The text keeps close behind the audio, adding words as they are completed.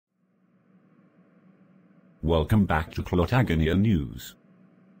Welcome back to Plotagonia News.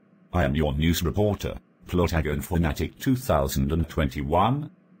 I am your news reporter, Plotagon Fanatic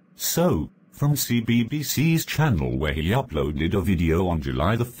 2021. So, from CBBC's channel where he uploaded a video on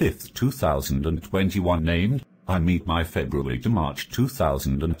July the 5th, 2021 named, I Meet My February to March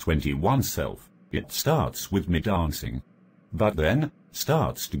 2021 Self, it starts with me dancing. But then,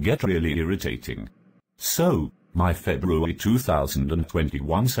 starts to get really irritating. So, my February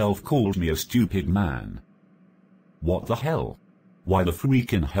 2021 self called me a stupid man. What the hell? Why the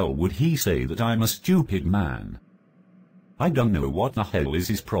freaking hell would he say that I'm a stupid man? I don't know what the hell is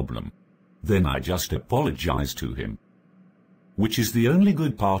his problem. Then I just apologized to him. Which is the only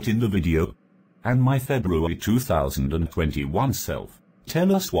good part in the video. And my February 2021 self,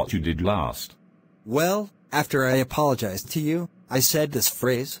 tell us what you did last. Well, after I apologized to you, I said this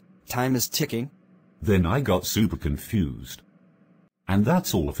phrase, time is ticking. Then I got super confused. And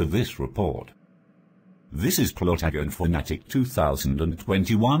that's all for this report. This is Plotagon Fanatic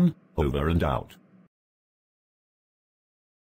 2021, over and out.